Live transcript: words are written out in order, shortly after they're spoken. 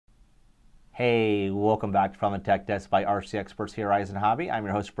Hey, welcome back from the Tech Desk by RC Experts here, Horizon Hobby. I'm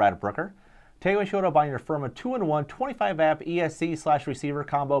your host, Brad Brooker. Today we showed up on your Firma 2-in-1 25-amp ESC/receiver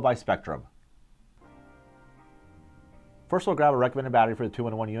combo by Spektrum. First, we'll grab a recommended battery for the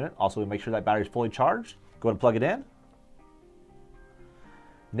 2-in-1 unit. Also, we make sure that battery is fully charged. Go ahead and plug it in.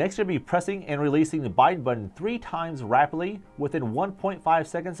 Next, you'll be pressing and releasing the bind button 3 times rapidly within 1.5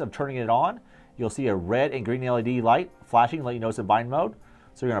 seconds of turning it on. You'll see a red and green LED light flashing, let you know it's in bind mode.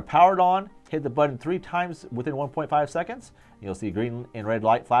 So you're going to power it on, hit the button 3 times within 1.5 seconds. And you'll see green and red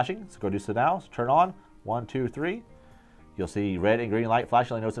light flashing. So go do so now. So turn on. 1, 2, 3. You'll see red and green light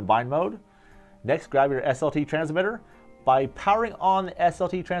flashing, let you know it's in bind mode. Next, grab your SLT transmitter. By powering on the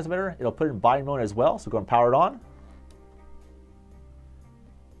SLT transmitter, it'll put it in bind mode as well. So go and power it on.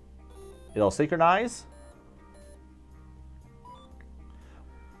 It'll synchronize.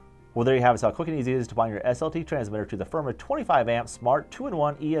 Well, there you have it. So how quick and easy it is to bind your SLT transmitter to the Firma 25-amp Smart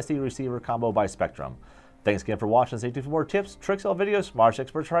 2-in-1 ESC receiver combo by Spektrum. Thanks again for watching. Stay tuned for more tips, tricks, and videos from RC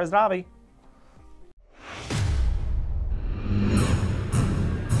Experts Horizon Hobby.